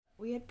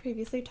We had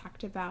previously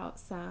talked about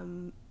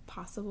some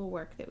possible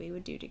work that we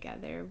would do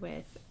together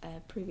with a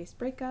previous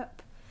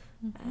breakup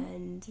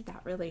and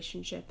that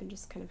relationship and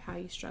just kind of how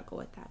you struggle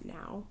with that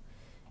now.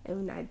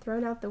 And I'd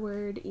thrown out the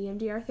word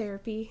EMDR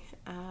therapy,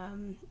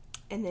 and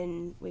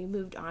then we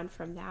moved on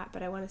from that.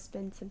 But I want to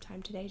spend some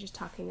time today just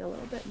talking a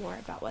little bit more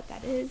about what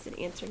that is and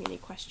answering any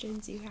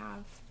questions you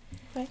have.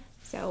 Okay.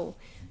 So,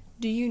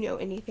 do you know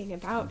anything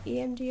about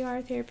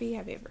EMDR therapy?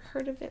 Have you ever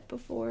heard of it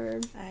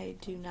before? I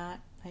do not.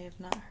 I have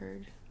not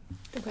heard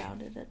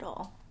about it at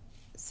all.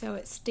 So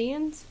it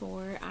stands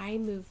for Eye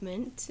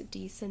Movement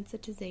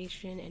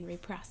Desensitization and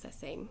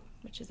Reprocessing,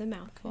 which is a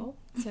mouthful.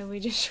 Okay. So we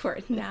just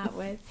shorten that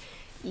with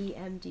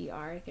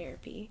EMDR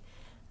therapy.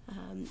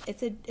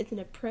 It's an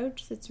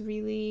approach that's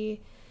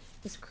really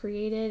was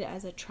created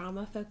as a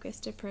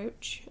trauma-focused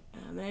approach.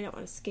 And I don't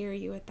want to scare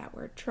you with that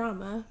word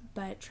trauma,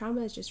 but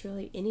trauma is just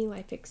really any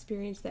life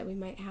experience that we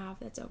might have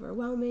that's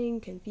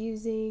overwhelming,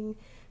 confusing,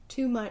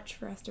 too much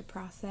for us to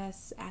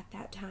process at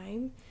that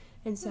time.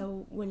 And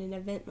so when an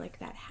event like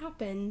that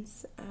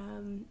happens,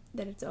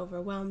 that it's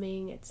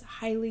overwhelming, it's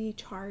highly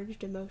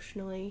charged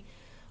emotionally,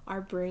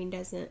 our brain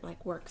doesn't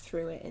work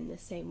through it in the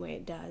same way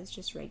it does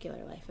just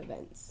regular life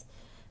events.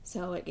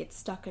 So it gets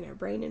stuck in our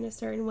brain in a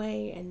certain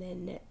way, and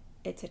then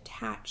it's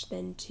attached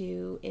then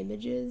to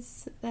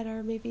images that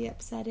are maybe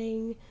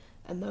upsetting,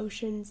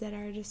 emotions that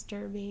are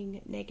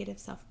disturbing, negative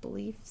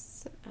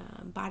self-beliefs,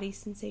 body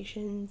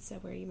sensations, so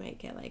where you might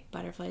get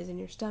butterflies in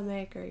your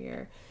stomach or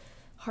your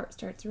heart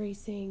starts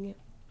racing.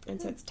 And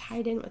so it's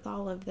tied in with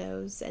all of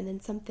those, and then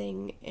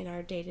something in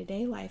our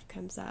day-to-day life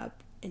comes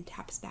up and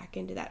taps back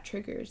into that,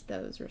 triggers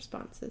those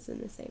responses in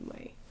the same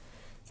way.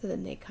 So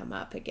then they come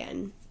up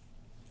again.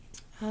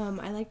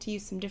 I like to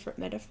use some different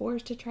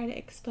metaphors to try to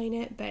explain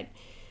it, but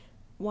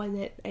one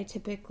that I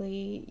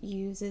typically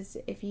use is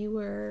if you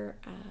were,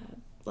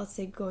 let's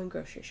say, going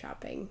grocery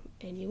shopping,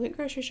 and you went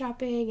grocery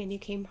shopping and you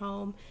came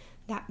home,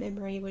 that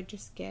memory would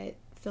just get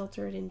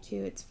filtered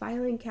into its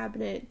filing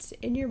cabinet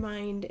in your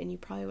mind, and you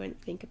probably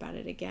wouldn't think about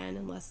it again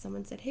unless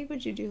someone said, hey,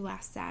 what'd you do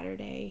last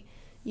Saturday?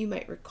 You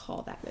might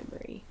recall that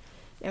memory.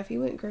 Now, if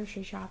you went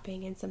grocery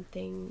shopping and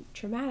something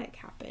traumatic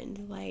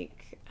happened,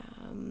 like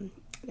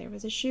there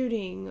was a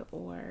shooting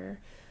or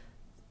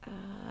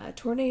a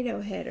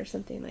tornado hit or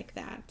something like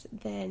that,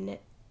 then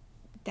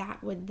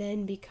that would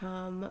then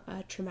become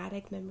a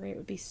traumatic memory. It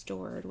would be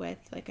stored with,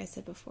 like I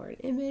said before, an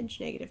image,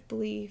 negative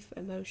belief,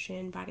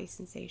 emotion, body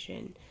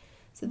sensation,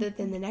 so that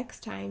then the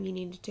next time you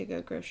needed to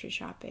go grocery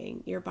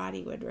shopping, your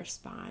body would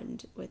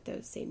respond with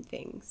those same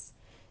things.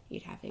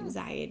 You'd have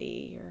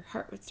anxiety, your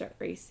heart would start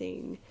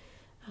racing,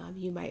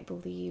 you might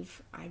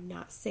believe, I'm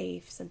not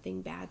safe,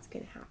 something bad's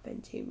going to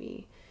happen to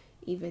me,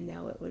 even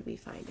though it would be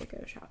fine to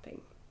go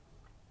shopping.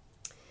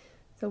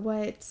 So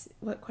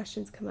what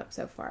questions come up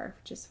so far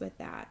just with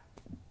that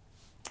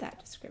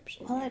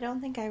description? Well, I don't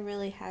think I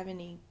really have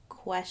any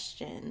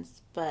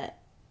questions, but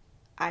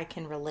I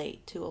can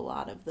relate to a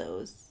lot of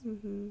those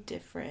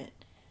different,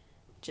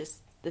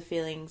 just the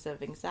feelings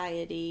of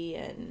anxiety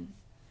and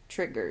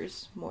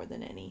triggers more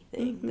than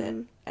anything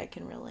that I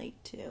can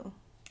relate to.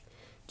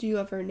 Do you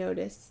ever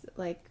notice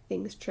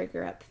things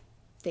trigger up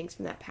things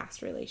from that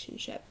past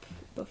relationship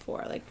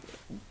before?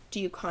 Do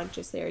you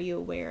consciously, are you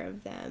aware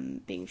of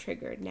them being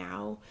triggered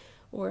now?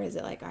 Or is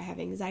it I have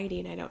anxiety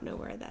and I don't know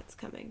where that's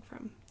coming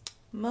from?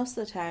 Most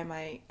of the time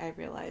I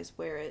realize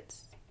where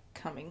it's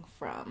coming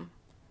from,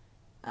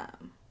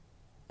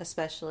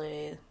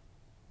 especially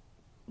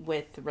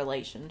with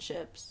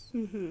relationships.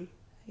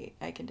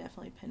 I can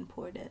definitely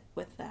pinpoint it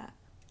with that.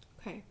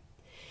 Okay.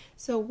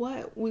 So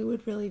what we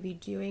would really be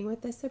doing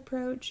with this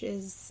approach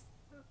is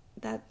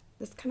that's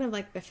kind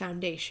of the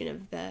foundation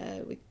of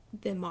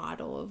the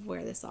model of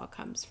where this all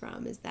comes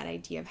from, is that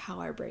idea of how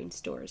our brain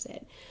stores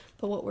it.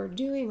 But what we're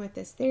doing with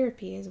this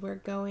therapy is we're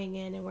going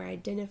in and we're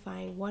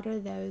identifying what are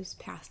those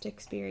past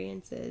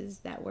experiences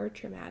that were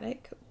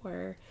traumatic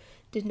or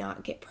did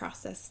not get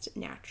processed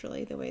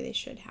naturally the way they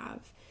should have.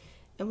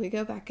 And we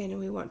go back in and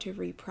we want to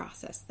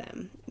reprocess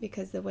them,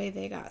 because the way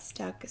they got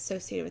stuck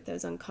associated with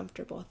those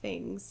uncomfortable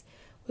things,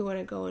 we want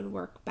to go and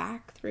work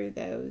back through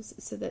those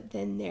so that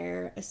then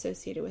they're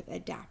associated with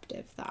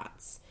adaptive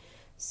thoughts.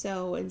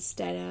 So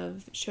instead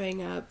of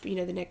showing up, the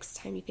next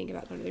time you think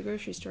about going to the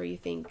grocery store, you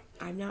think,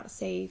 I'm not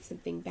safe,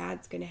 something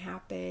bad's going to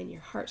happen,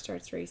 your heart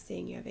starts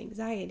racing, you have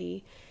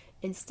anxiety.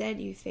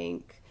 Instead, you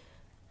think,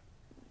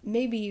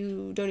 maybe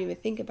you don't even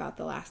think about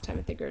the last time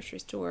at the grocery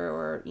store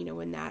or,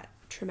 when that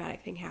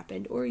traumatic thing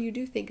happened, or you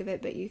do think of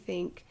it, but you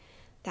think,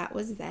 that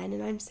was then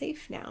and I'm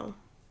safe now.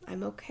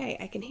 I'm okay.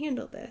 I can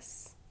handle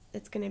this.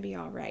 It's going to be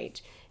all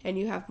right. And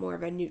you have more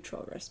of a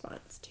neutral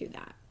response to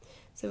that.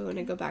 So we want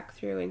to go back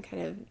through and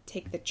kind of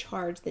take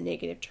the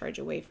negative charge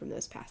away from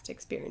those past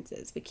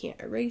experiences. We can't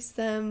erase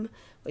them.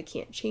 We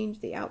can't change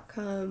the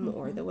outcome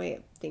or the way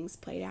things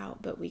played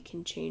out, but we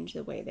can change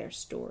the way they're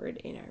stored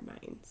in our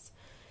minds.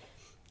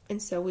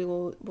 And so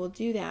we'll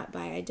do that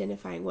by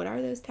identifying what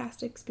are those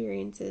past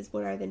experiences,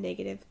 what are the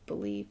negative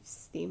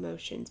beliefs, the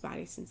emotions,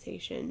 body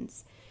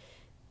sensations,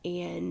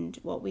 and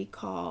what we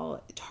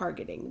call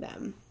targeting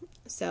them.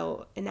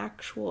 So an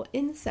actual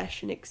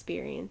in-session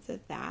experience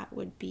of that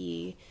would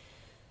be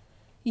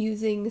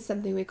using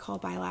something we call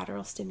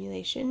bilateral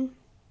stimulation.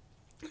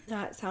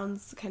 That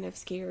sounds kind of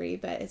scary,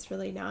 but it's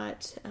really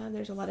not.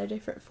 There's a lot of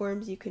different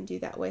forms you can do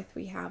that with.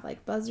 We have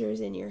like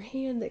buzzers in your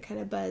hand that kind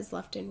of buzz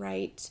left and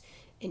right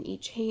in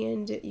each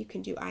hand. You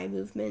can do eye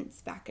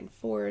movements back and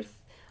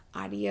forth,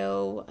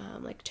 audio,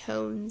 like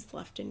tones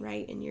left and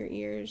right in your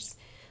ears.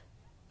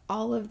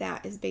 All of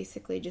that is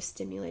basically just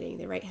stimulating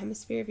the right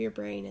hemisphere of your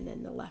brain and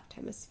then the left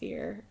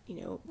hemisphere,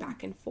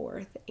 back and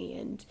forth.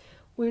 And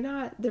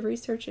the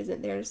research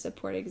isn't there to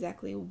support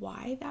exactly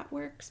why that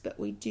works, but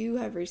we do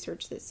have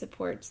research that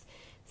supports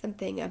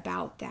something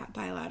about that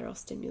bilateral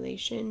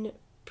stimulation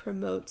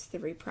promotes the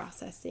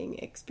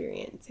reprocessing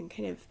experience and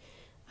kind of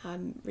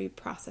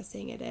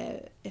reprocessing at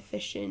a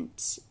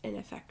efficient and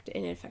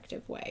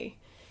effective way.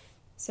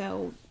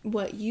 So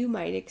what you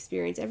might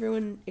experience,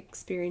 everyone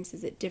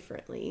experiences it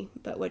differently,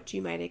 but what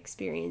you might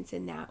experience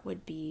in that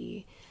would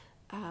be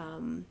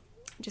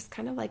just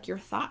kind of like your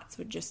thoughts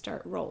would just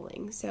start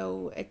rolling.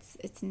 So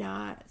it's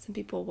not, some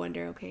people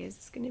wonder, okay, is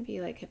this going to be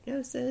like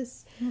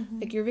hypnosis? Mm-hmm.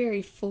 Like you're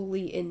very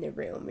fully in the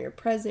room. You're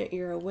present,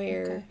 you're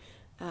aware.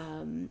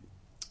 Okay.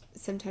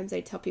 Sometimes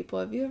I tell people,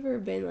 have you ever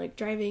been like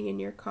driving in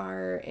your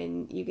car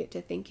and you get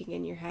to thinking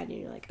in your head and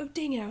you're like, oh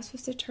dang it, I was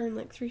supposed to turn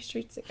like 3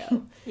 streets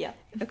ago. Yeah.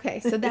 Okay,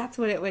 so that's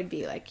what it would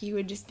be like. You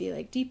would just be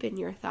like deep in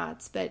your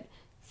thoughts, but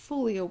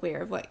fully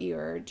aware of what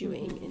you're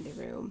doing in the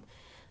room.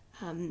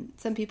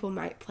 Some people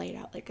might play it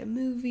out like a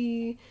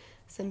movie.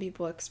 Some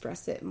people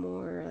express it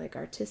more like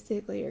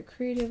artistically or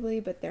creatively,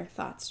 but their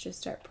thoughts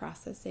just start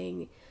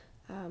processing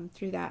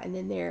through that. And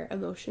then their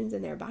emotions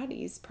and their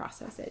bodies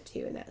process it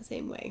too in that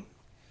same way.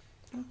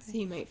 Okay. So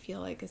you might feel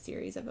like a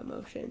series of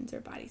emotions or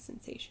body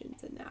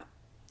sensations in that.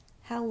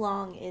 How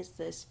long is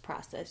this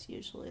process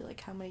usually? Like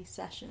how many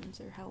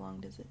sessions or how long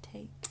does it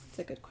take? That's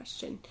a good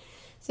question.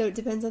 So it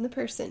depends on the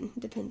person.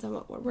 It depends on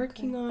what we're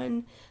working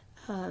on.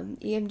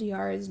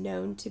 EMDR is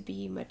known to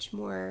be much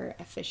more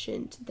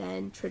efficient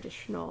than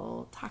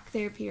traditional talk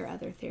therapy or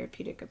other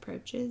therapeutic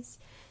approaches.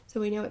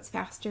 So we know it's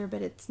faster,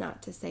 but it's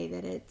not to say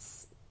that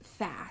it's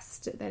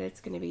fast, that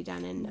it's going to be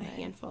done in a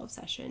handful of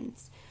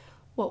sessions.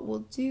 What we'll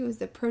do is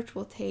the approach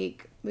we'll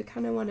take, we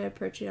kind of want to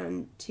approach it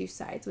on 2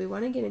 sides. We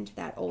want to get into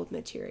that old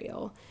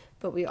material,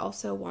 but we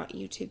also want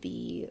you to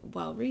be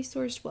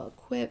well-resourced,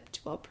 well-equipped,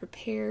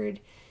 well-prepared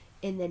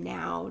in the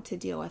now to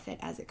deal with it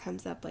as it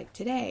comes up like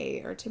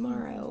today or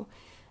tomorrow.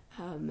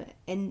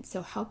 And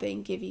so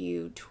helping give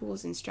you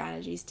tools and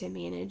strategies to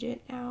manage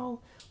it now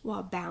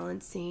while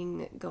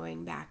balancing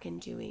going back and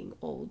doing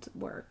old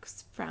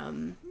works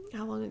from,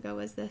 how long ago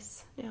was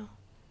this now?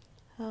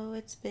 Oh,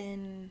 it's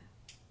been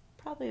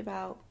probably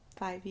about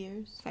 5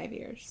 years. 5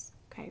 years.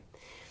 Okay.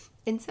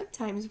 And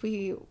sometimes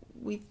we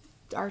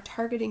are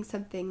targeting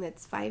something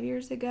that's 5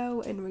 years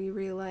ago and we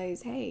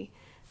realize, hey,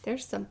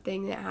 there's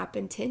something that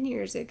happened 10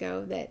 years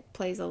ago that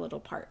plays a little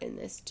part in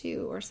this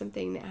too, or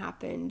something that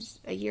happened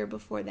a year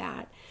before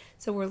that.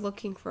 So we're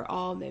looking for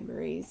all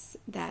memories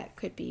that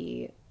could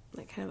be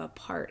like kind of a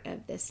part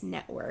of this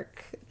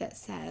network that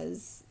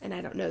says, and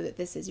I don't know that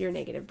this is your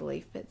negative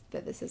belief, but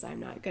that this is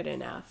I'm not good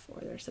enough or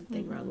there's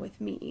something wrong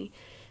with me.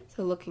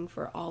 So looking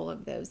for all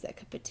of those that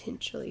could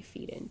potentially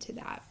feed into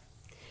that.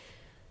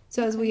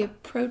 So as we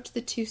approach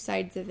the 2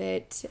 sides of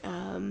it,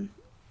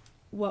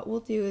 what we'll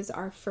do is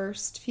our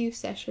first few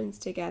sessions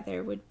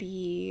together would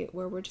be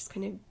where we're just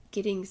kind of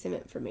getting some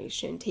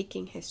information,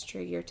 taking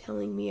history. You're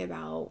telling me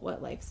about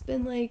what life's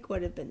been like,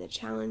 what have been the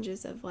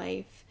challenges of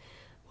life,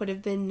 what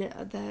have been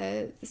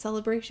the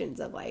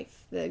celebrations of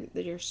life,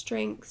 your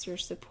strengths, your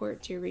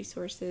supports, your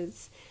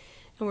resources,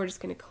 and we're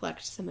just going to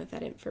collect some of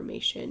that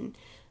information.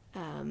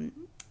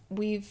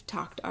 We've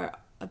talked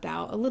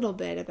about a little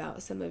bit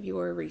about some of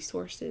your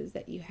resources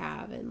that you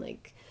have and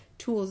like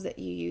tools that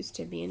you use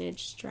to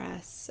manage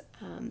stress.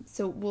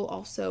 So we'll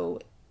also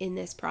in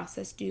this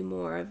process do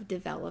more of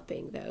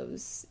developing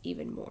those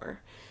even more.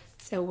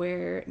 So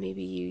where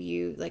maybe you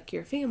use like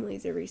your family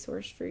is a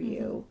resource for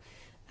you,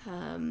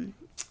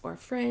 or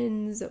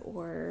friends,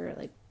 or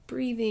like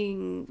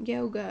breathing,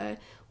 yoga,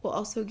 will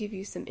also give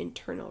you some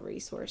internal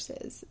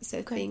resources.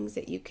 So things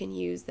that you can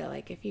use that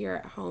like if you're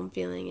at home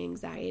feeling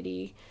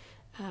anxiety,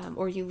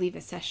 or you leave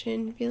a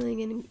session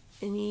feeling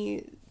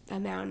any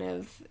amount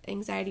of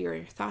anxiety or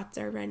your thoughts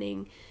are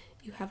running,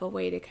 you have a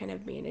way to kind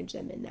of manage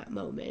them in that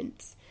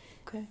moment.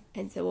 Okay.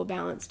 And so we'll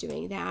balance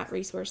doing that,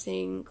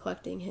 resourcing,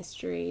 collecting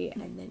history,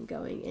 and then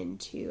going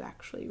into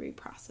actually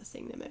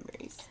reprocessing the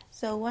memories.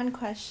 So one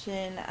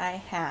question I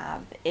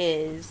have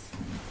is,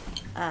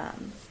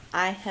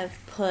 I have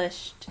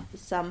pushed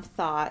some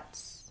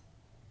thoughts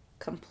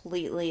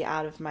completely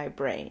out of my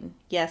brain.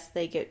 Yes,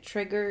 they get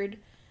triggered,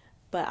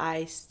 but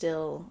I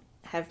still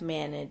have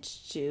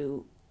managed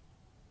to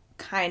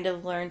kind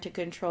of learn to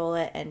control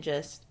it and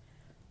just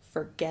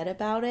forget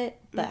about it.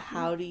 But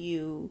how do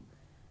you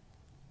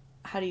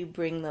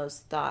bring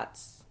those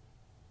thoughts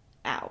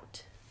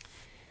out?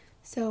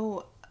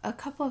 So a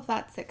couple of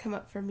thoughts that come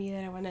up for me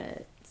that I want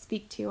to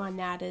speak to on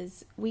that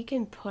is we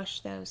can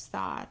push those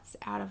thoughts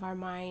out of our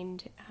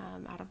mind,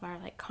 out of our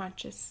like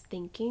conscious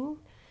thinking,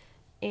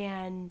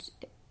 and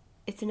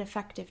it's an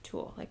effective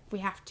tool. Like we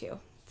have to.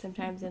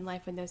 Sometimes in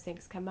life when those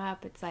things come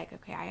up, it's like,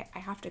 okay, I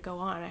have to go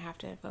on. I have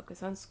to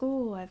focus on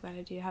school. I've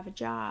got to have a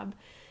job.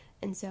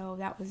 And so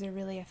that was a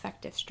really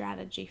effective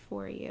strategy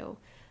for you.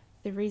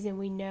 The reason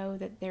we know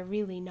that they're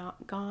really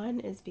not gone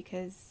is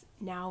because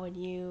now when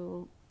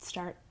you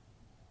start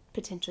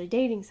potentially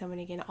dating someone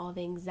again, all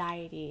the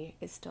anxiety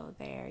is still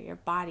there. Your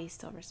body's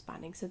still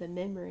responding. So the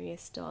memory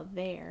is still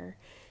there,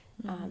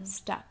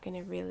 stuck in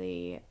a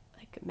really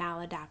like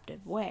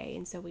maladaptive way.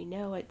 And so we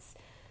know it's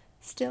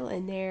still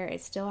in there.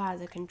 It still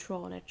has a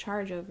control and a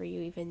charge over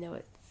you, even though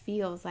it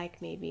feels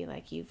like maybe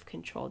like you've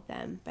controlled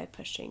them by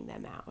pushing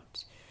them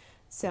out.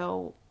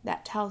 So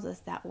that tells us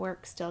that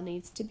work still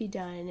needs to be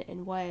done,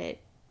 and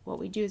what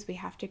we do is we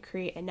have to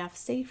create enough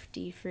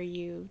safety for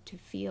you to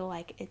feel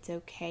like it's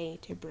okay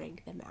to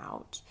bring them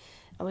out.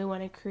 And we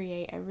want to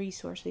create a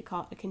resource, we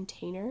call it a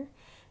container.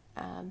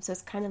 So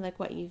it's kind of like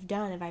what you've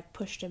done if I've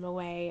pushed them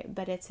away,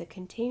 but it's a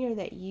container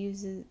that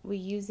we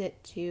use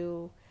it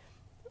to,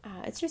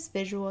 it's just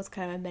visual, it's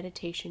kind of a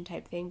meditation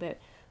type thing, but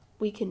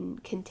we can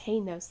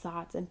contain those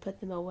thoughts and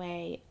put them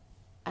away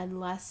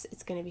unless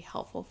it's going to be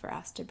helpful for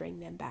us to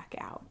bring them back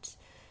out.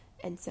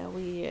 And so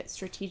we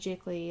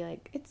strategically,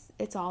 like,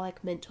 it's all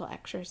like mental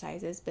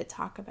exercises, but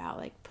talk about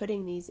like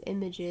putting these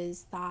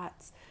images,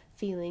 thoughts,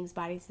 feelings,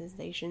 body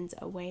sensations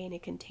away in a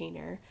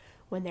container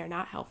when they're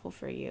not helpful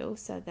for you,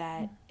 so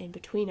that in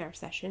between our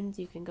sessions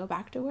you can go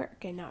back to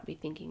work and not be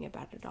thinking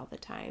about it all the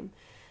time.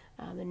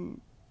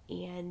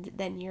 And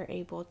then you're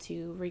able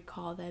to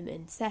recall them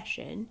in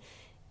session.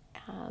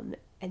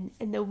 And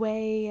the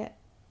way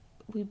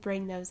we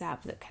bring those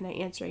up, that kind of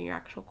answering your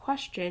actual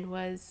question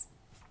was,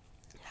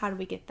 how do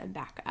we get them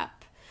back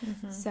up?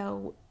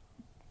 So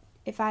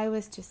if I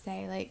was to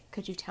say, like,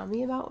 could you tell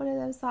me about one of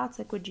those thoughts?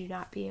 Like, would you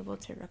not be able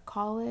to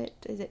recall it?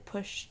 Is it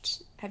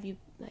pushed? Have you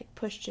like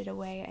pushed it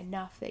away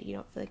enough that you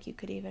don't feel like you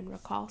could even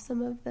recall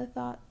some of the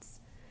thoughts?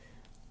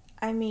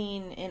 I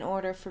mean, in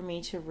order for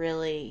me to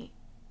really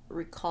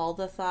recall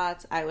the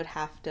thoughts, I would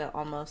have to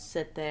almost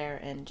sit there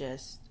and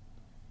just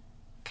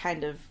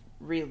kind of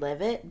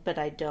relive it, but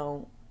I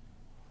don't.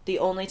 The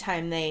only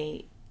time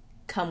they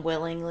come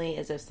willingly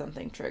is if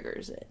something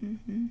triggers it,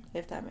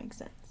 if that makes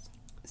sense.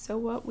 So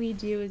what we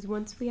do is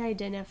once we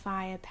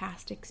identify a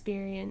past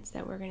experience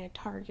that we're going to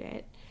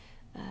target,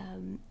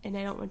 and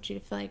I don't want you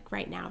to feel like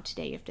right now,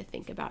 today, you have to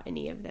think about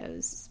any of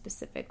those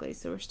specifically,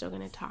 so we're still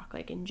going to talk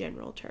like in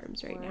general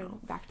terms right now.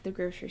 Back to the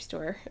grocery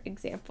store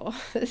example.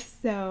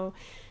 So,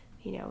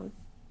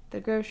 the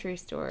grocery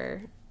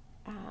store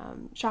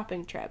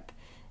shopping trip,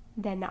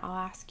 then I'll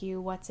ask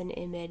you what's an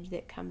image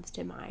that comes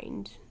to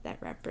mind that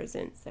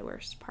represents the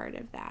worst part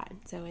of that.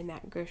 So in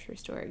that grocery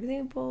store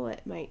example,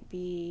 it might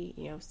be,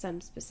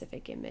 some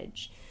specific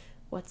image.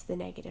 What's the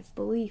negative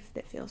belief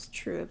that feels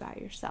true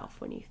about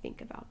yourself when you think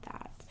about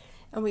that?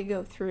 And we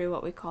go through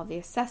what we call the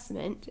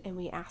assessment, and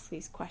we ask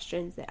these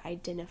questions that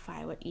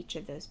identify what each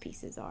of those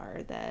pieces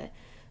are: the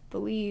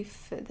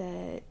belief,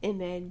 the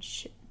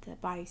image, the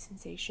body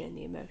sensation,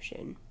 the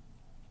emotion.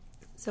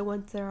 So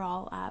once they're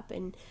all up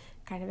and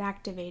kind of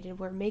activated,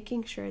 we're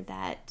making sure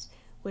that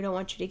we don't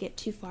want you to get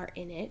too far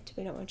in it.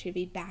 We don't want you to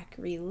be back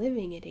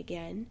reliving it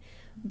again,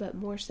 but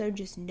more so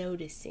just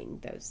noticing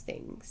those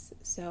things.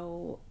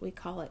 So we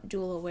call it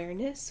dual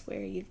awareness,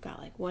 where you've got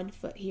like one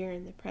foot here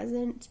in the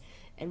present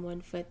and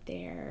one foot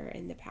there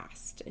in the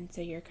past. And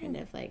so you're kind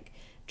of like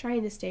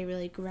trying to stay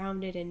really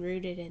grounded and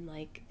rooted in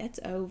like, it's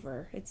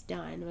over, it's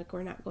done. Like,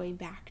 we're not going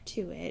back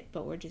to it,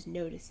 but we're just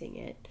noticing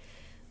it.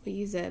 We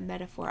use a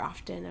metaphor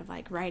often of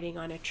like riding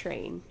on a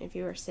train. If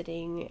you were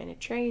sitting in a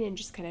train and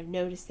just kind of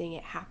noticing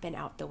it happen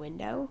out the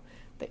window,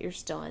 but you're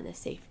still in the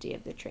safety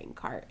of the train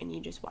cart and you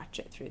just watch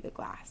it through the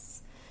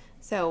glass.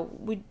 So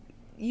we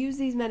use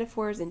these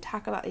metaphors and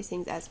talk about these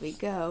things as we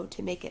go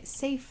to make it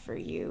safe for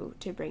you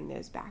to bring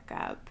those back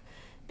up,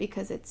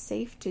 because it's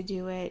safe to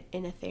do it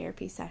in a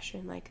therapy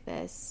session like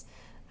this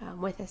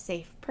with a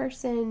safe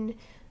person,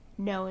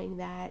 knowing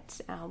that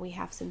we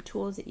have some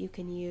tools that you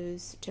can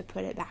use to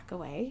put it back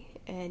away,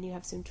 and you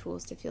have some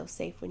tools to feel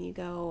safe when you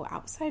go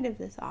outside of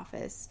this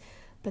office,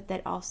 but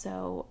that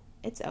also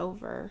it's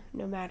over.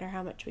 No matter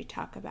how much we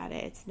talk about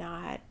it,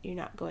 you're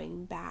not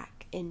going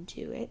back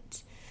into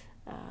it.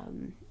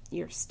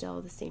 You're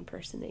still the same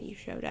person that you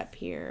showed up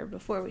here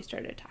before we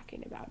started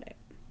talking about it.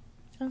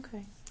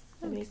 Okay.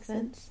 That makes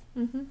sense?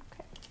 Okay.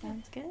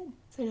 Sounds good.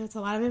 So I know it's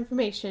a lot of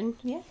information.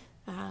 Yeah.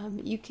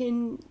 You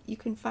can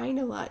find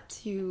a lot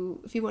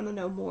if you want to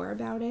know more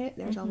about it.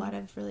 There's a lot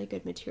of really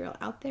good material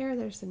out there.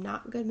 There's some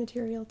not good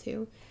material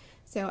too.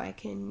 So I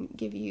can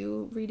give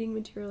you reading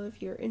material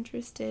if you're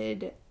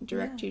interested,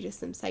 direct you to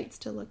some sites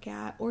to look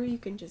at, or you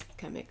can just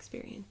come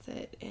experience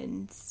it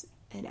and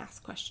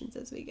ask questions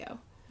as we go.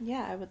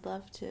 Yeah, I would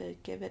love to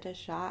give it a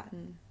shot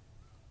and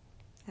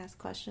ask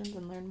questions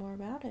and learn more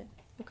about it.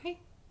 Okay.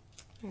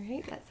 All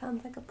right. That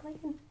sounds like a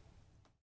plan.